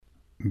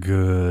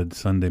Good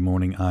Sunday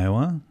morning,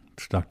 Iowa.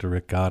 It's Dr.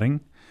 Rick Gotting.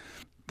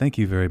 Thank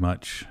you very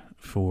much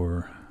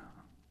for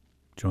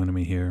joining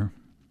me here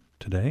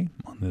today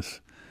on this,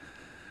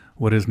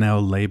 what is now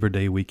Labor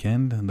Day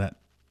weekend. And that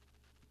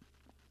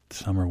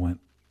summer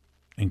went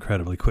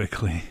incredibly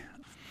quickly.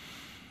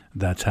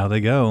 That's how they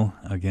go.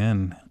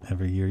 Again,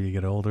 every year you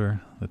get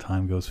older, the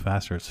time goes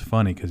faster. It's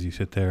funny because you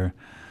sit there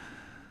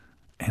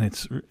and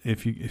it's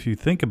if you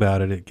think about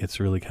it, it gets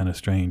really kind of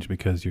strange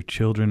because your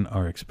children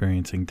are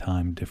experiencing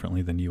time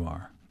differently than you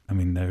are. I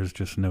mean, there's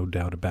just no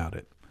doubt about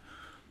it.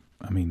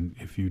 I mean,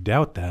 if you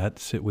doubt that,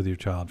 sit with your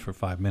child for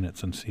 5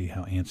 minutes and see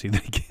how antsy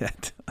they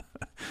get.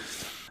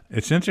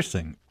 It's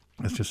interesting.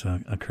 It's just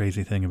a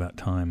crazy thing about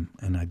time,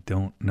 and I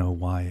don't know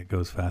why it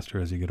goes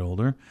faster as you get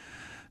older.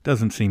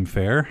 Doesn't seem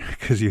fair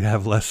because you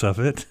have less of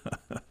it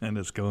and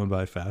it's going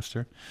by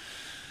faster,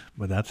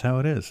 but that's how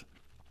it is.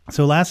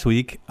 So last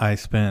week, I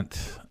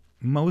spent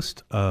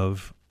most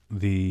of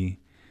the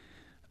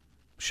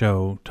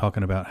show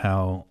talking about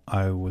how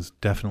I was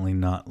definitely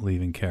not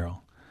leaving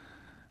Carol.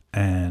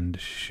 And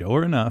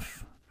sure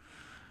enough,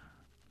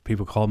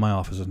 people called my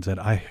office and said,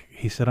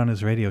 he said on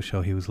his radio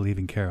show he was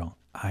leaving Carol.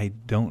 I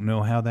don't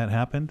know how that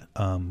happened.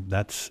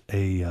 That's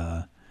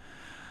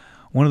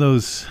one of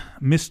those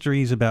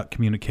mysteries about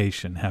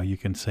communication, how you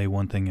can say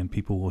one thing and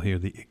people will hear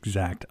the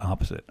exact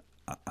opposite.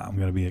 I'm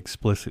going to be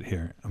explicit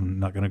here. I'm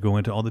not going to go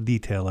into all the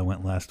detail I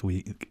went last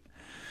week.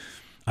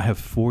 I have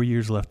 4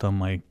 years left on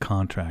my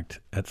contract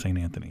at St.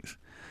 Anthony's.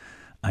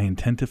 I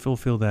intend to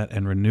fulfill that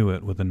and renew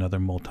it with another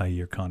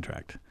multi-year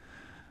contract.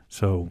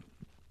 So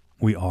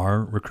we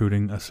are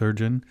recruiting a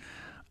surgeon.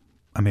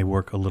 I may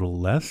work a little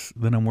less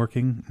than I'm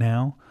working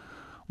now,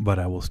 but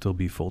I will still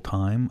be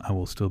full-time. I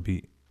will still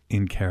be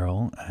in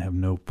Carroll. I have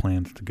no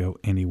plans to go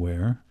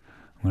anywhere.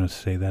 I'm going to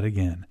say that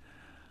again.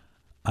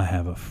 I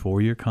have a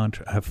 4-year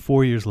contract. I have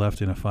 4 years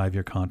left in a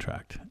 5-year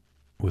contract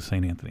with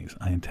St. Anthony's.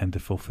 I intend to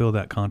fulfill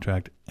that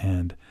contract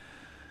and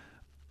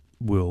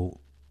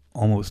will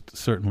almost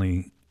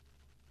certainly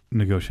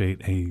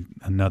negotiate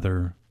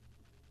another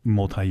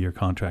multi-year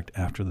contract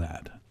after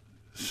that.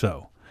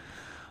 So,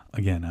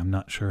 again, I'm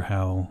not sure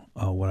how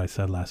what I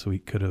said last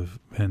week could have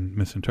been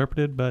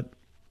misinterpreted, but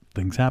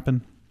things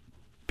happen.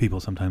 People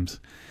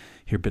sometimes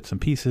hear bits and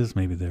pieces.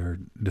 Maybe they're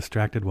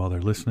distracted while they're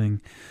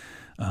listening.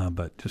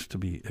 But just to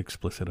be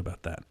explicit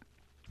about that.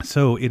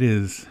 So it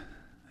is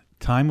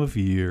time of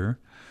year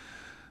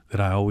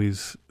that I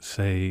always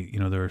say,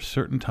 there are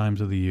certain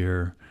times of the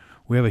year.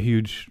 We have a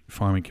huge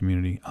farming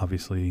community,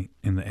 obviously,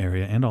 in the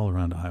area and all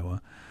around Iowa,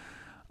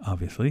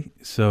 obviously.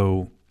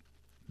 So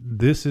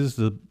this is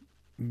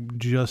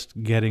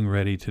just getting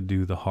ready to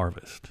do the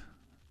harvest.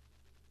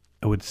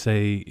 I would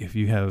say if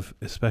you have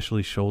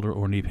especially shoulder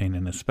or knee pain,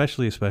 and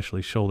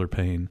especially shoulder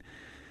pain,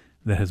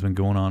 that has been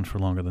going on for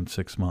longer than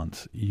 6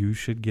 months, you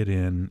should get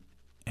in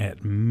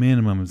at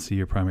minimum and see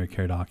your primary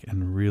care doc.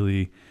 And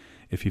really,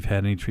 if you've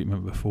had any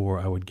treatment before,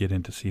 I would get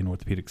in to see an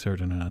orthopedic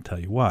surgeon, and I'll tell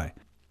you why.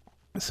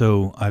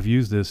 So I've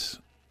used this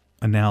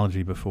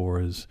analogy before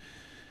is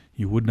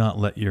you would not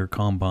let your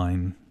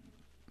combine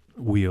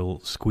wheel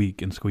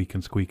squeak and squeak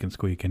and squeak and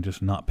squeak and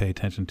just not pay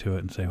attention to it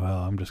and say, well,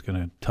 I'm just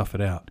going to tough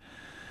it out.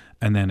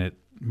 And then it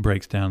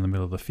breaks down in the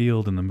middle of the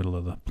field, in the middle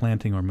of the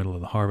planting or middle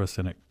of the harvest,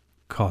 and it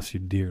costs you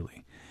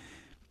dearly.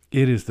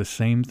 It is the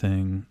same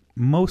thing,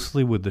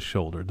 mostly with the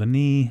shoulder. The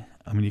knee,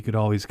 you could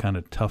always kind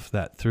of tough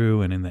that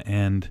through, and in the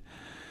end,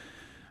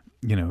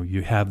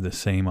 you have the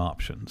same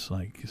options.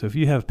 So if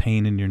you have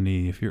pain in your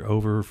knee, if you're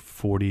over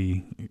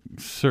 40,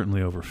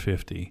 certainly over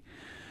 50,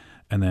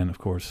 and then, of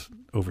course,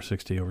 over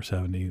 60, over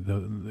 70,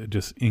 it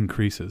just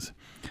increases.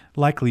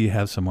 Likely you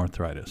have some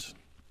arthritis.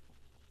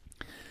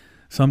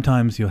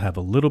 Sometimes you'll have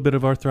a little bit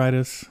of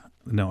arthritis.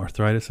 No,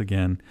 arthritis,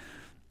 again,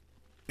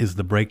 is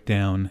the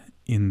breakdown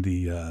in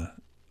the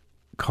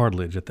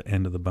cartilage at the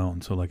end of the bone.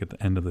 So like at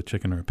the end of the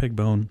chicken or a pig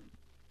bone,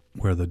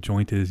 where the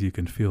joint is, you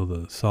can feel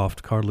the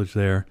soft cartilage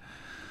there.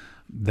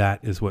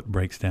 That is what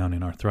breaks down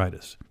in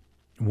arthritis.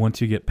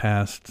 Once you get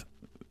past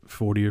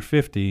 40 or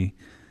 50,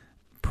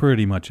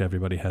 pretty much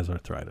everybody has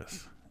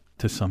arthritis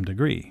to some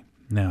degree.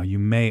 Now, you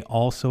may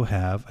also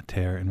have a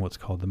tear in what's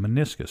called the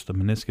meniscus. The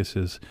meniscus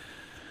is,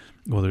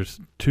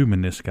 there's two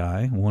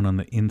menisci, one on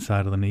the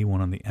inside of the knee,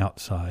 one on the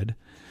outside.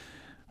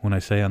 When I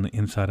say on the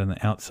inside and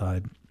the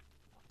outside,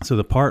 so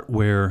the part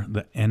where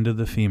the end of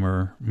the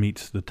femur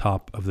meets the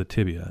top of the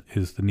tibia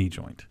is the knee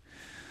joint.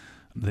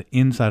 The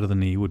inside of the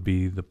knee would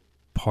be the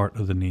part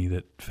of the knee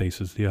that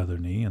faces the other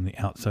knee, and the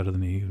outside of the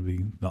knee would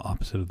be the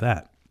opposite of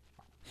that.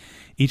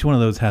 Each one of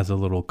those has a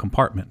little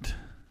compartment,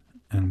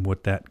 and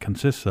what that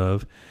consists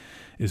of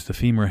is the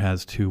femur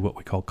has two what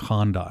we call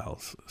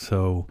condyles.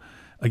 So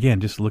again,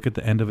 just look at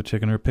the end of a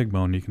chicken or a pig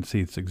bone, you can see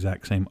it's the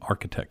exact same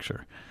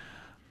architecture.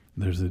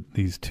 There's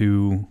these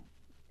two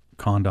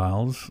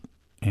condyles,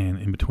 and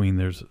in between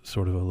there's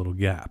sort of a little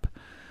gap.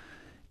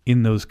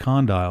 In those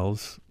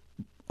condyles,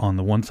 on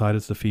the one side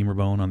is the femur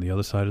bone, on the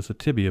other side is the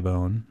tibia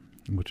bone,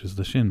 which is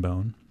the shin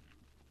bone.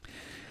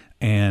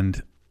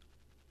 And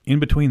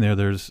in between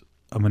there's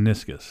a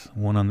meniscus,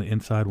 one on the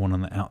inside, one on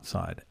the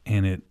outside.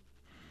 And it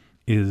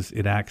is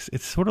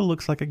it sort of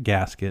looks like a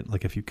gasket,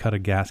 like if you cut a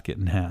gasket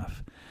in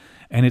half,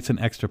 and it's an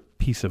extra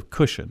piece of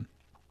cushion.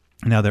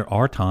 Now, there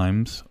are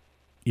times,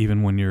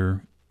 even when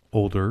you're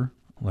older,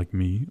 like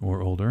me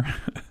or older,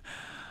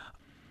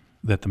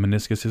 that the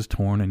meniscus is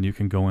torn and you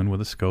can go in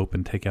with a scope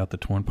and take out the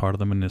torn part of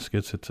the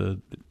meniscus. It's a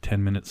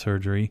 10-minute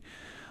surgery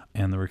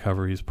and the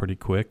recovery is pretty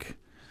quick.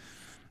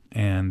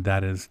 And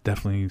that is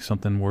definitely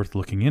something worth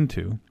looking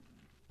into.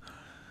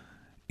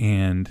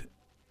 And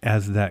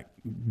as that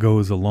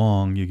goes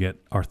along, you get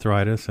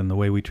arthritis. And the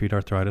way we treat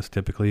arthritis,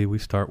 typically we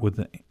start with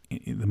the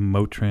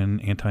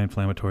Motrin,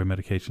 anti-inflammatory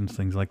medications,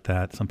 things like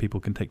that. Some people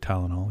can take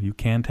Tylenol. You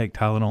can take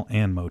Tylenol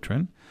and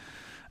Motrin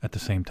at the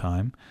same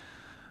time.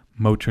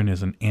 Motrin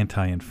is an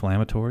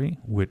anti-inflammatory,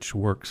 which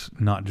works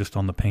not just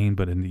on the pain,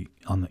 but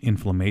on the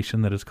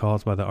inflammation that is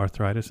caused by the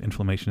arthritis.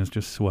 Inflammation is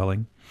just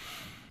swelling.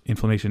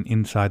 Inflammation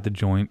inside the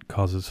joint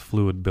causes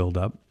fluid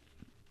buildup.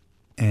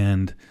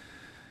 And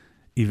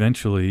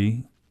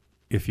eventually,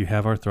 if you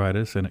have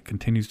arthritis and it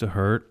continues to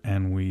hurt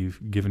and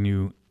we've given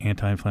you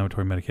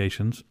anti-inflammatory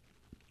medications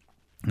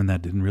and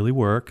that didn't really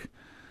work,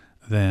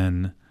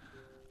 then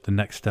the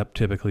next step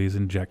typically is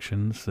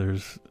injections.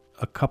 There's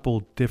a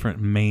couple different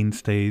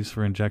mainstays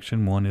for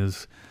injection. One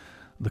is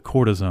the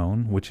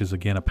cortisone, which is,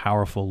 again, a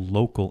powerful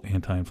local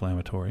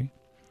anti-inflammatory.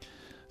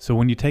 So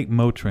when you take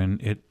Motrin,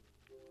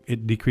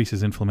 it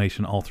decreases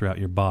inflammation all throughout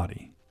your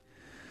body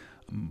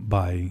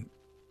by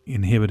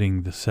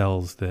inhibiting the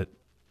cells that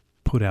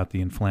put out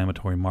the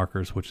inflammatory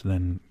markers, which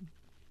then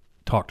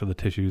talk to the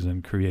tissues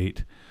and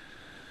create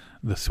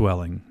the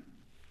swelling.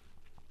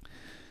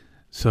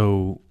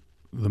 So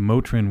the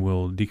Motrin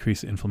will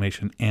decrease the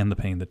inflammation and the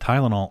pain. The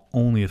Tylenol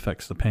only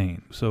affects the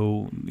pain.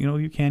 So,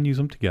 you can use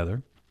them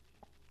together.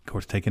 Of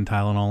course, taking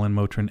Tylenol and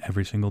Motrin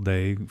every single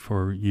day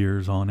for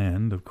years on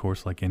end, of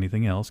course, like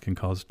anything else, can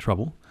cause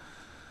trouble.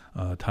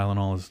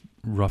 Tylenol is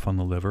rough on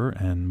the liver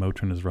and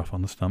Motrin is rough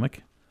on the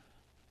stomach.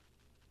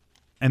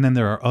 And then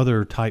there are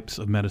other types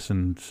of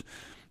medicines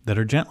that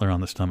are gentler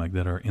on the stomach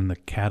that are in the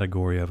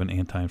category of an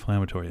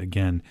anti-inflammatory.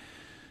 Again,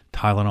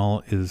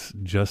 Tylenol is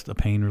just a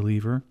pain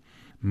reliever.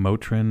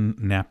 Motrin,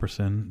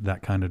 naproxen,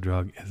 that kind of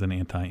drug is an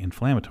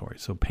anti-inflammatory,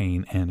 so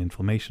pain and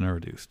inflammation are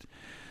reduced.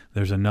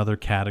 There's another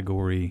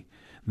category.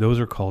 Those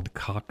are called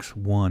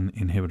COX-1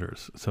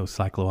 inhibitors. So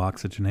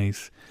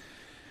cyclooxygenase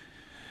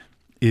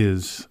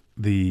is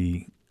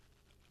the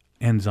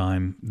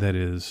enzyme that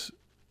is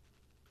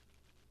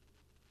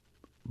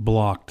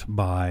blocked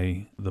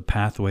by the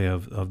pathway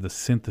of the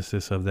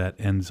synthesis of that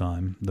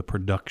enzyme. The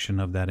production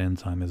of that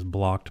enzyme is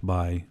blocked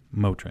by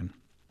Motrin.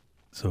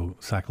 So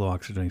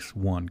cyclooxygenase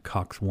 1,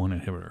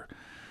 COX-1 inhibitor,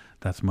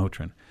 that's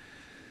Motrin.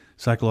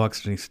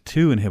 Cyclooxygenase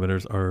 2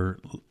 inhibitors are,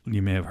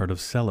 you may have heard of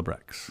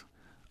Celebrex.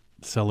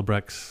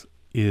 Celebrex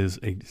is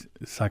a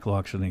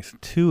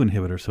cyclooxygenase 2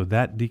 inhibitor, so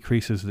that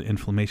decreases the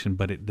inflammation,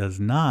 but it does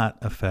not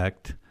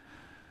affect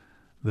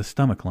the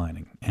stomach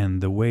lining. And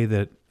the way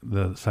that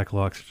the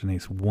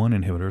cyclooxygenase 1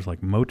 inhibitors,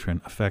 like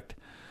Motrin, affect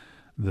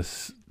the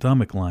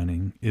stomach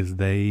lining is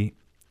they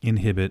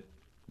inhibit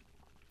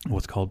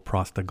what's called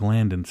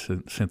prostaglandin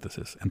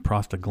synthesis. And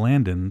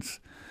prostaglandins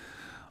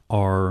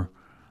are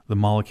the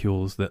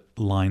molecules that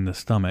line the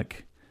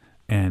stomach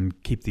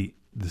and keep the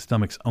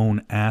stomach's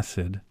own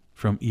acid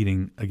from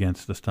eating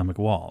against the stomach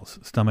walls,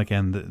 stomach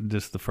and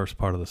just the first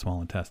part of the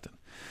small intestine.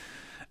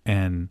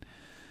 And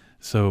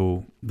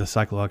so the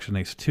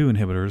cyclooxygenase 2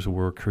 inhibitors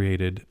were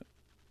created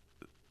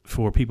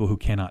for people who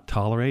cannot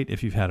tolerate.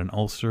 If you've had an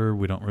ulcer,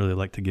 we don't really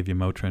like to give you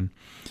Motrin.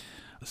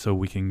 So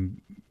we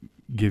can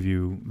give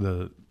you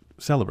the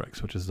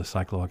Celebrex, which is the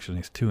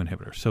cyclooxygenase 2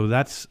 inhibitor. So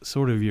that's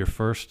sort of your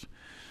first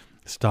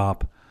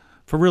stop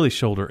for really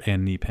shoulder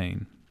and knee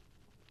pain.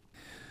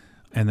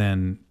 And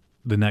then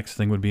the next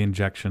thing would be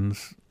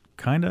injections,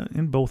 kind of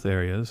in both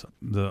areas.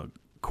 The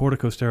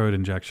corticosteroid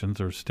injections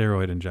or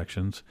steroid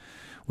injections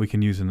we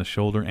can use in the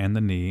shoulder and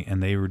the knee,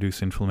 and they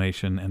reduce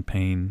inflammation and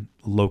pain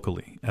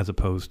locally, as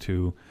opposed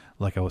to,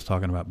 like I was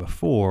talking about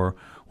before,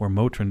 where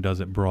Motrin does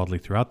it broadly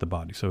throughout the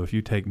body. So if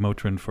you take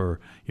Motrin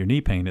for your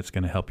knee pain, it's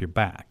going to help your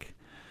back.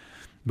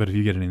 But if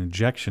you get an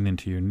injection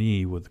into your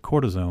knee with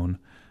cortisone,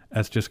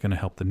 that's just going to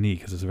help the knee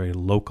because it's very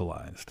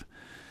localized.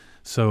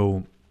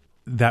 So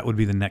that would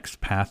be the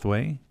next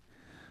pathway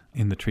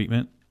in the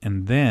treatment.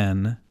 And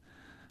then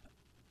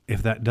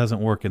if that doesn't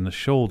work in the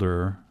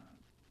shoulder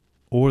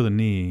or the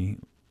knee,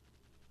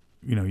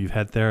 you've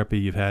had therapy,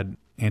 you've had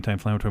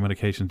anti-inflammatory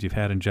medications, you've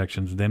had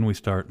injections, then we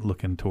start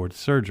looking towards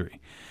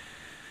surgery.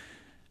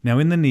 Now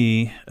in the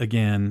knee,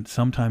 again,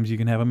 sometimes you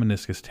can have a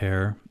meniscus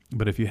tear,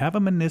 but if you have a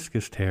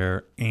meniscus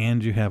tear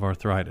and you have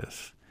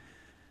arthritis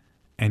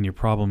and your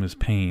problem is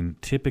pain,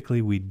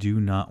 typically we do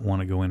not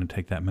want to go in and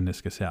take that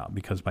meniscus out,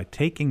 because by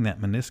taking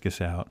that meniscus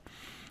out,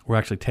 we're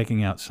actually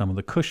taking out some of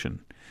the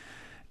cushion.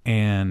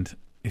 And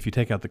if you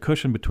take out the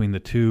cushion between the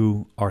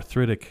two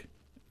arthritic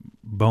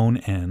bone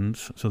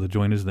ends, so the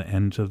joint is the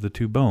ends of the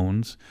two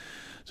bones.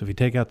 So if you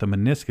take out the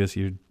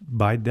meniscus,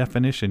 by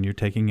definition, you're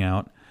taking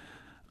out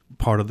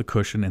part of the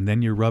cushion, and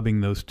then you're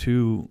rubbing those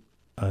two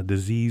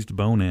diseased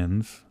bone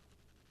ends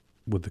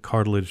with the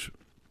cartilage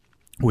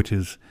which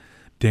is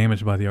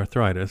damaged by the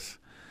arthritis,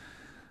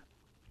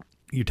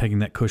 you're taking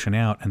that cushion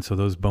out, and so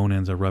those bone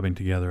ends are rubbing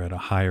together at a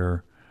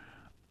higher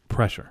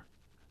pressure.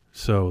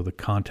 So the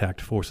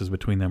contact forces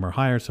between them are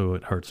higher, so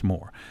it hurts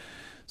more.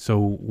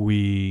 So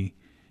we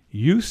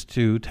used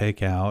to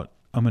take out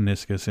a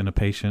meniscus in a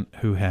patient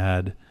who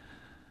had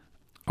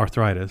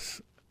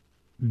arthritis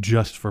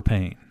just for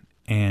pain.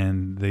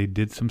 And they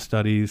did some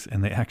studies,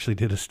 and they actually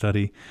did a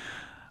study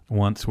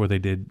once where they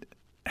did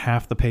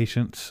half the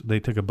patients. They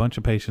took a bunch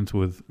of patients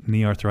with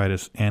knee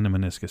arthritis and a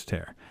meniscus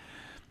tear.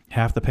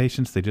 Half the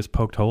patients, they just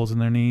poked holes in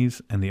their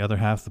knees, and the other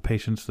half of the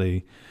patients,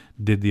 they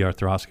did the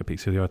arthroscopy.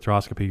 So the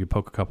arthroscopy, you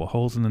poke a couple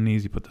holes in the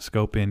knees, you put the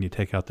scope in, you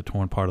take out the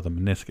torn part of the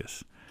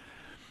meniscus.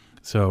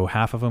 So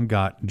half of them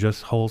got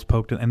just holes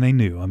poked in, and they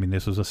knew, I mean,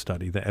 this was a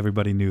study, that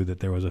everybody knew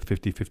that there was a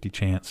 50-50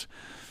 chance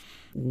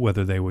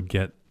whether they would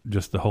get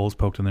just the holes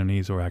poked in their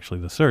knees or actually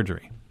the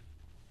surgery.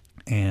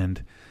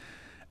 And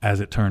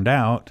as it turned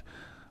out,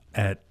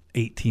 at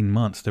 18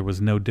 months, there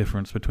was no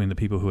difference between the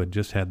people who had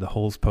just had the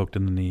holes poked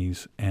in the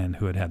knees and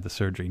who had had the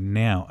surgery.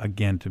 Now,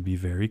 again, to be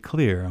very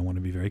clear, I want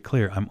to be very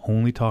clear, I'm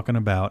only talking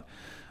about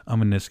a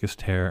meniscus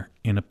tear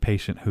in a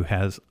patient who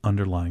has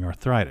underlying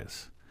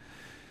arthritis.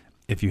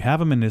 If you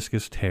have a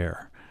meniscus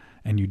tear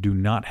and you do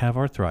not have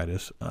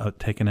arthritis,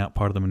 taking out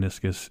part of the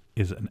meniscus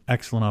is an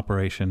excellent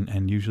operation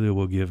and usually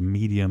will give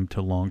medium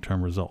to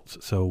long-term results.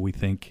 So we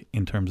think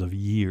in terms of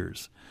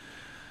years.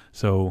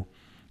 So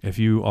if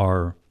you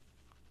are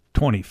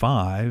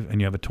 25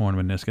 and you have a torn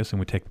meniscus and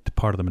we take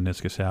part of the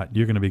meniscus out,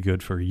 you're going to be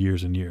good for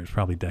years and years,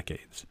 probably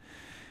decades.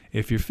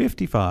 If you're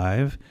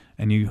 55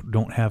 and you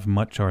don't have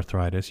much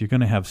arthritis, you're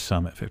going to have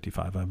some at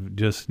 55. I've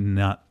just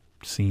not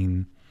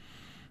seen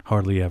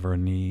hardly ever a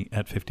knee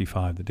at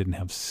 55 that didn't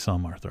have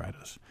some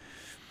arthritis.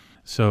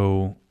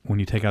 So when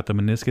you take out the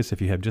meniscus,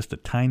 if you have just the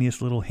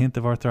tiniest little hint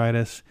of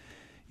arthritis,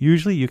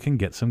 usually you can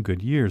get some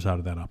good years out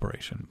of that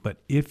operation. But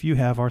if you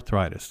have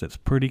arthritis that's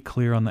pretty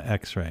clear on the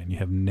x-ray and you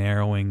have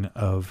narrowing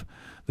of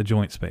the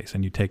joint space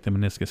and you take the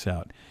meniscus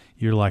out,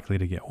 you're likely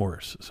to get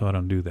worse. So I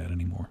don't do that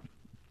anymore.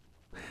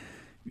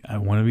 I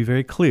want to be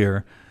very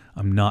clear.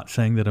 I'm not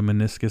saying that a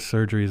meniscus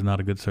surgery is not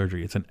a good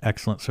surgery. It's an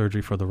excellent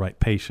surgery for the right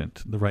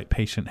patient. The right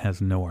patient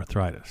has no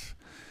arthritis.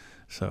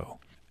 So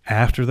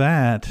after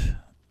that,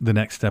 the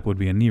next step would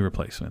be a knee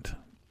replacement.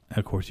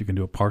 Of course, you can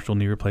do a partial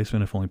knee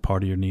replacement if only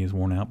part of your knee is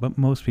worn out, but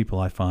most people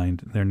I find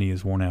their knee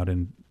is worn out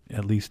in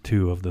at least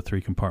 2 of the 3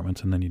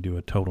 compartments, and then you do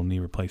a total knee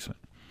replacement.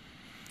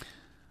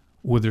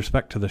 With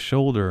respect to the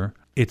shoulder,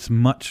 it's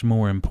much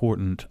more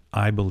important,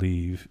 I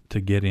believe, to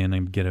get in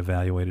and get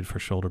evaluated for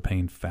shoulder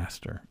pain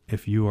faster.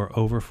 If you are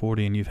over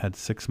 40 and you've had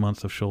 6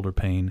 months of shoulder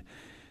pain,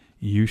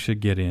 you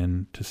should get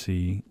in to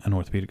see an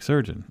orthopedic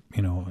surgeon.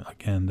 You know,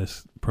 again,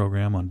 this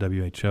program on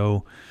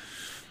WHO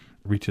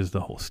reaches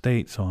the whole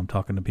state. So I'm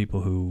talking to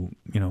people who,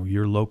 you know,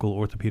 your local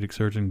orthopedic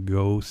surgeon,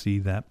 go see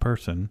that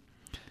person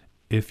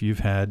if you've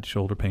had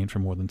shoulder pain for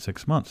more than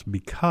 6 months,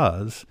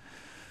 because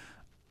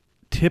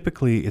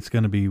typically it's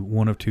going to be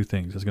one of 2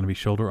 things. It's going to be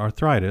shoulder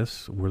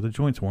arthritis where the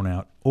joint's worn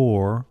out,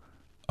 or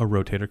a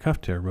rotator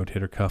cuff tear,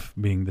 rotator cuff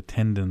being the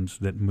tendons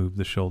that move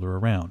the shoulder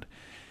around.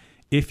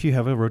 If you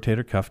have a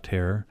rotator cuff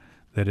tear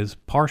that is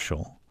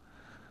partial,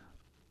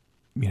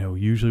 you know,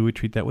 usually we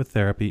treat that with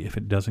therapy. If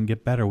it doesn't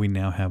get better, we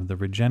now have the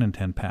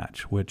Regeniten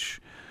patch, which,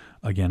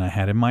 again, I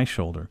had in my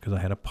shoulder because I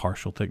had a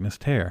partial thickness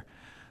tear.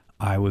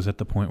 I was at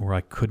the point where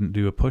I couldn't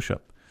do a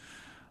push-up.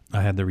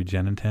 I had the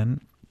Regeniten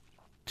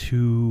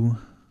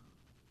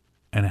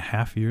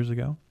 2.5 years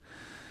ago,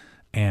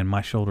 and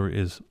my shoulder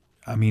is,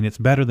 I mean, it's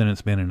better than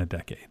it's been in a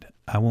decade.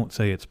 I won't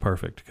say it's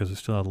perfect because there's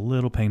still a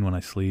little pain when I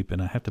sleep,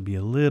 and I have to be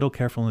a little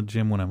careful in the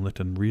gym when I'm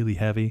lifting really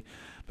heavy.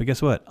 But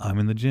guess what? I'm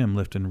in the gym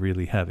lifting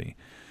really heavy.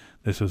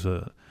 This was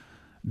a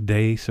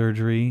day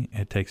surgery.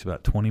 It takes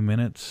about 20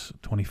 minutes,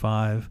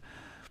 25.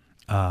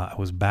 I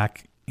was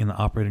back in the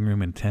operating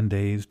room in 10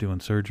 days doing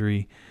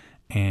surgery,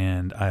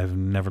 and I've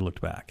never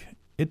looked back.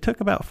 It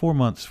took about 4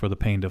 months for the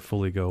pain to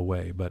fully go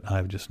away, but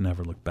I've just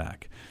never looked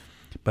back.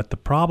 But the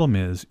problem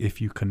is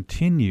if you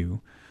continue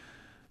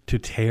to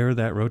tear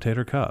that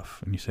rotator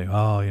cuff and you say,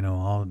 oh, you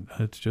know,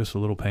 it's just a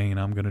little pain,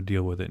 I'm going to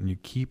deal with it, and you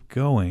keep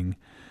going,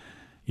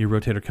 your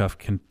rotator cuff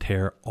can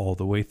tear all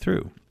the way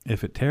through.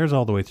 If it tears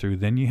all the way through,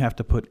 then you have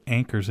to put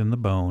anchors in the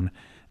bone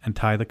and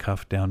tie the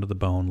cuff down to the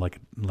bone like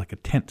a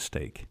tent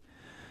stake.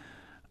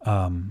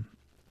 And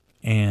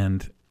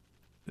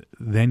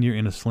then you're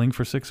in a sling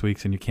for 6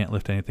 weeks and you can't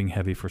lift anything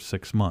heavy for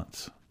 6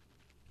 months.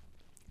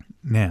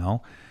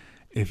 Now,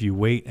 if you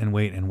wait and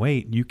wait and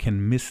wait, you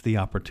can miss the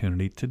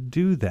opportunity to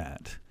do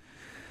that.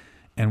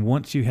 And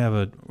once you have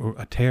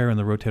a tear in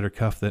the rotator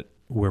cuff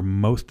where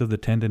most of the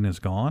tendon is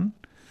gone,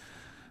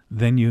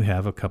 then you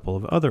have a couple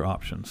of other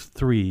options,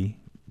 3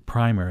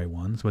 primary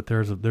ones, but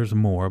there's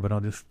more, but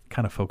I'll just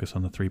kind of focus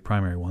on the 3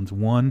 primary ones.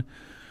 One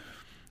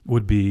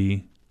would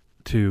be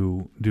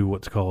to do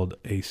what's called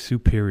a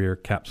superior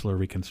capsular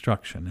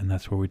reconstruction, and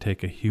that's where we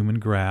take a human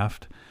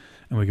graft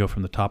and we go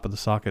from the top of the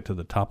socket to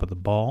the top of the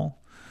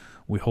ball.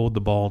 We hold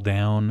the ball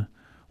down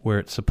where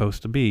it's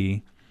supposed to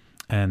be,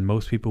 and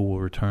most people will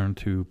return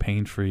to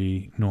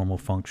pain-free normal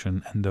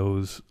function, and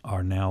those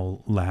are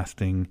now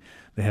lasting.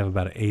 They have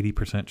about an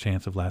 80%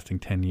 chance of lasting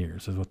 10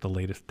 years is what the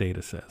latest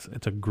data says.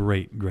 It's a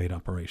great, great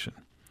operation.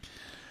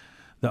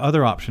 The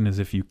other option is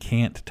if you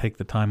can't take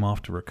the time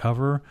off to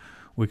recover,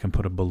 we can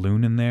put a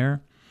balloon in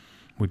there.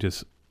 We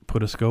just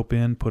put a scope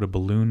in, put a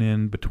balloon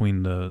in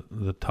between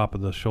the top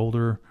of the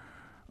shoulder,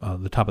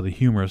 the top of the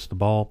humerus, the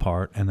ball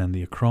part, and then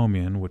the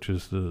acromion, which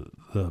is the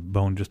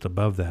bone just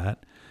above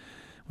that.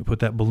 We put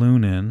that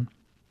balloon in,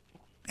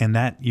 and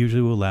that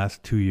usually will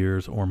last 2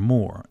 years or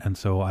more. And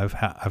so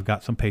I've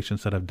got some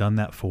patients that I've done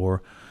that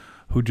for,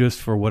 who just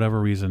for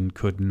whatever reason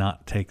could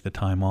not take the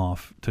time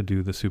off to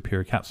do the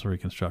superior capsular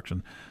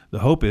reconstruction. The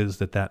hope is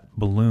that that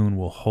balloon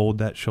will hold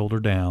that shoulder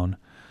down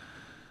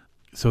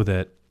so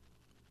that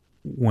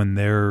when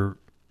they're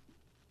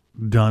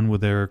done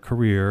with their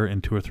career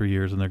in 2 or 3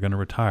 years and they're going to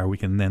retire, we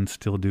can then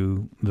still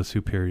do the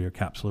superior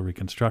capsular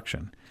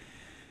reconstruction.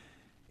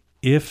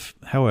 If,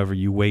 however,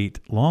 you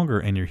wait longer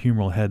and your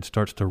humeral head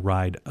starts to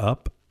ride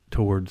up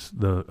towards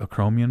the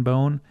acromion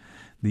bone,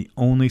 the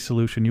only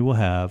solution you will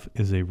have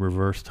is a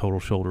reverse total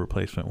shoulder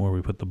replacement, where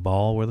we put the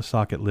ball where the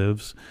socket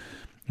lives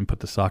and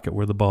put the socket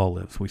where the ball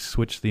lives. We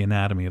switch the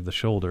anatomy of the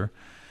shoulder.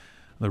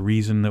 The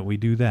reason that we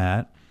do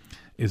that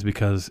is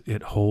because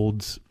it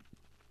holds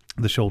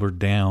the shoulder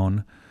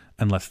down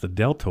and lets the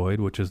deltoid,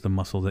 which is the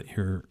muscle that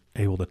you're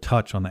able to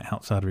touch on the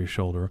outside of your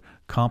shoulder,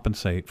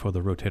 compensate for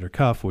the rotator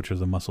cuff, which are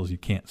the muscles you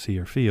can't see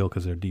or feel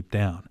because they're deep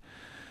down.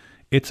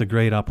 It's a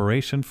great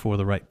operation for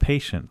the right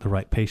patient. The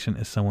right patient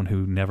is someone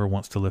who never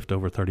wants to lift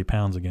over 30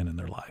 pounds again in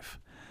their life.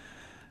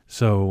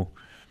 So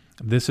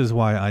this is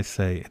why I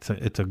say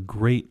it's a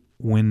great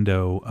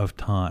window of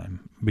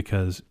time,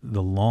 because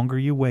the longer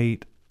you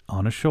wait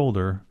on a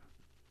shoulder,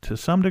 to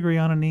some degree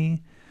on a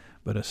knee,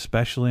 but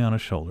especially on a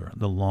shoulder,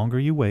 the longer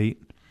you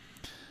wait,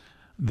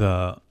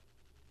 the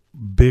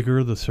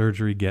bigger the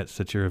surgery gets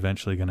that you're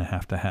eventually going to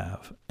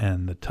have.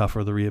 And the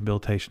tougher the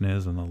rehabilitation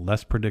is, and the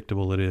less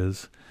predictable it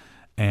is,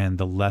 and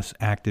the less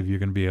active you're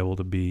going to be able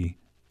to be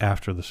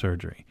after the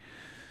surgery.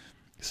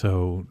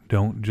 So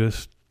don't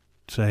just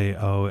say,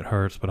 oh, it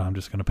hurts, but I'm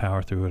just going to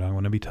power through it. I'm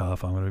going to be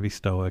tough. I'm going to be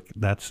stoic.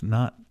 That's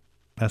not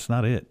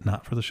it.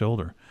 Not for the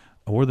shoulder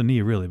or the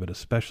knee, really, but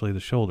especially the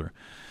shoulder.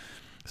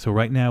 So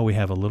right now we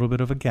have a little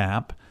bit of a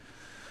gap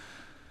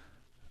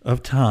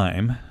of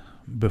time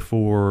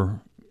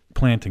before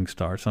planting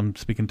starts. I'm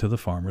speaking to the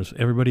farmers.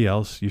 Everybody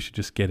else, you should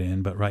just get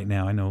in. But right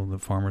now I know the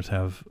farmers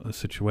have a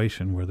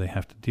situation where they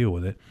have to deal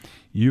with it.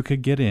 You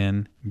could get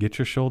in, get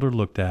your shoulder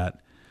looked at,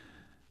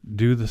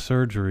 do the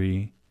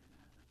surgery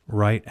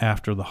right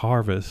after the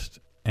harvest,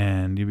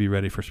 and you'd be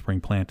ready for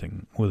spring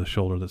planting with a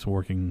shoulder that's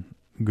working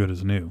good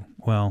as new.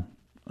 Well,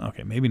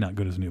 okay, maybe not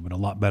good as new, but a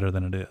lot better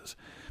than it is.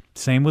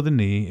 Same with the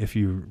knee. If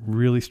you're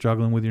really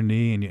struggling with your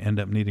knee and you end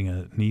up needing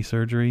a knee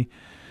surgery,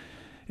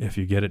 if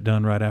you get it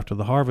done right after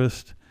the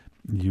harvest,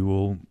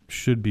 you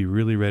should be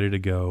really ready to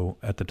go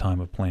at the time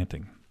of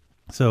planting.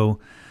 So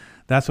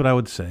that's what I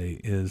would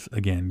say is,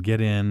 again, get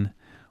in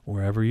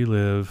wherever you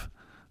live,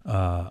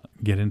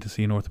 get in to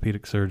see an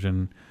orthopedic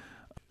surgeon.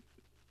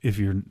 If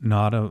you're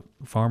not a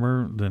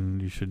farmer, then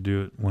you should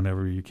do it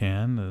whenever you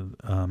can.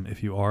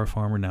 If you are a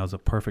farmer, now's a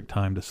perfect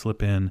time to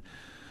slip in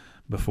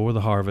before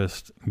the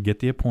harvest, get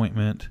the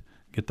appointment,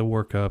 get the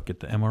workup, get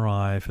the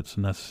MRI if it's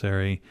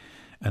necessary,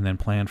 and then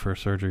plan for a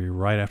surgery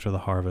right after the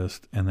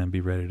harvest, and then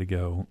be ready to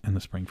go in the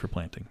spring for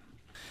planting.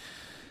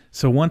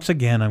 So once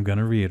again, I'm going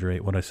to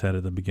reiterate what I said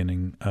at the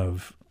beginning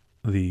of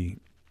the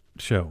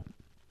show,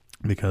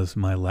 because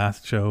my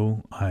last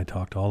show, I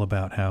talked all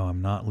about how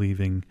I'm not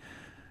leaving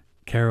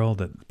Carroll,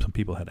 that some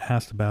people had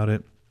asked about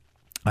it.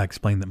 I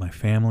explained that my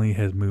family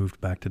has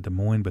moved back to Des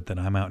Moines, but that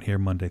I'm out here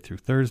Monday through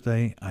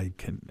Thursday.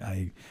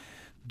 I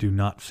do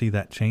not see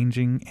that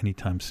changing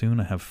anytime soon.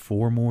 I have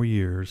 4 more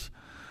years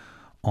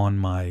on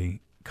my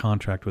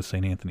contract with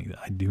St. Anthony.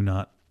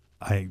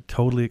 I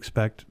totally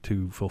expect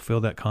to fulfill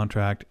that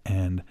contract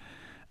and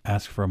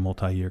ask for a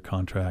multi-year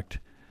contract,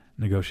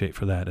 negotiate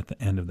for that at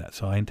the end of that.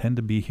 So I intend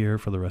to be here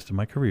for the rest of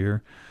my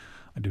career.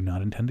 I do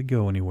not intend to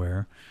go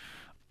anywhere.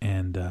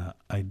 And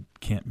I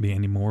can't be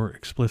any more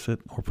explicit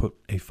or put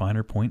a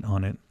finer point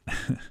on it.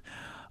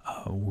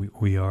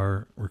 We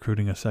are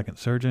recruiting a second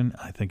surgeon.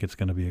 I think it's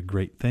going to be a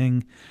great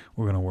thing.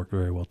 We're going to work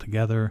very well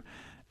together,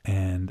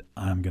 and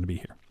I'm going to be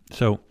here.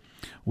 So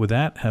with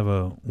that, have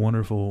a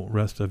wonderful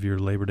rest of your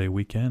Labor Day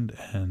weekend,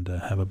 and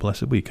have a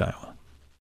blessed week, Iowa.